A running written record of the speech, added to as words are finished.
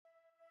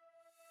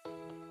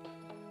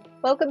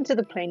Welcome to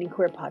the Plainly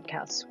Queer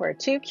podcast, where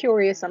two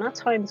curious and at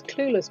times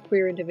clueless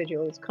queer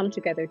individuals come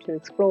together to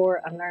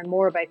explore and learn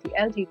more about the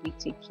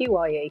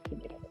LGBTQIA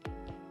community.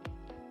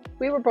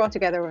 We were brought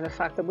together with the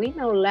fact that we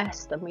know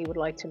less than we would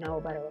like to know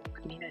about our own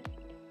community.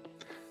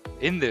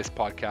 In this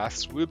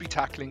podcast, we'll be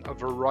tackling a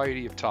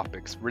variety of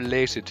topics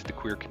related to the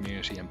queer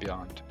community and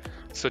beyond,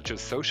 such as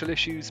social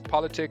issues,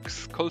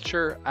 politics,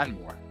 culture, and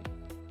more.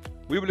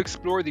 We will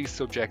explore these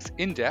subjects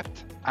in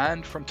depth,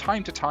 and from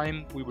time to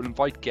time, we will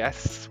invite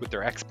guests with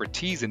their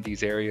expertise in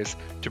these areas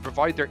to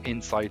provide their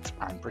insights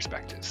and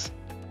perspectives.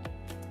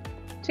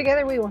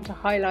 Together, we want to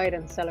highlight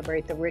and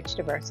celebrate the rich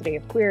diversity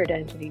of queer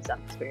identities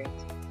and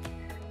experiences.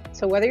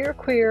 So whether you're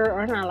queer or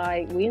an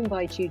ally, we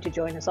invite you to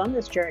join us on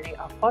this journey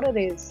of what it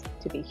is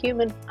to be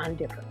human and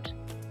different.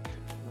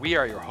 We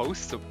are your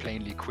hosts of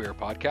Plainly Queer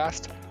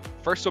podcast.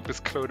 First up is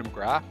Clodagh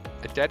McGrath,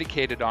 a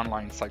dedicated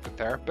online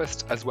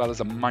psychotherapist as well as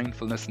a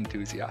mindfulness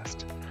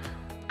enthusiast.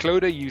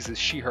 Clodagh uses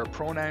she/her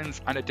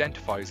pronouns and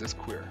identifies as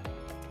queer.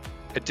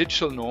 A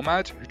digital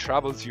nomad who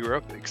travels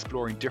Europe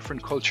exploring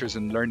different cultures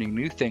and learning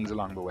new things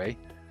along the way,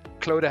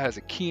 Clodagh has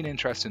a keen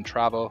interest in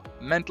travel,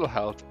 mental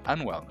health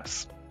and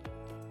wellness.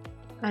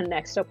 And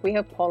next up we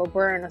have Paul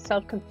O'Byrne, a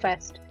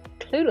self-confessed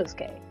clueless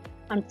gay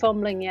and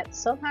fumbling yet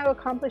somehow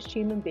accomplished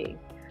human being.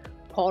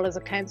 Paul is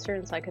a counsellor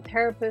and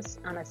psychotherapist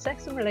and a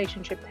sex and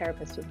relationship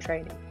therapist in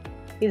training.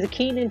 He has a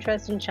keen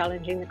interest in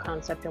challenging the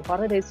concept of what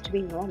it is to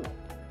be normal,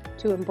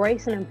 to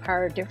embrace and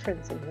empower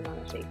difference in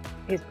humanity.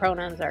 His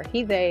pronouns are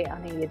he, they,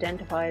 and he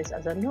identifies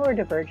as a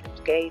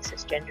neurodivergent gay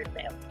cisgendered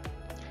male.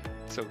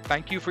 So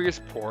thank you for your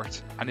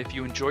support, and if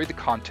you enjoy the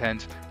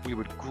content, we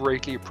would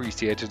greatly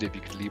appreciate it if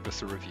you could leave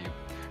us a review.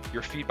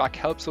 Your feedback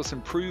helps us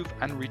improve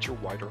and reach a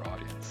wider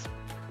audience.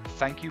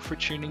 Thank you for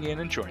tuning in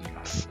and joining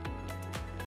us.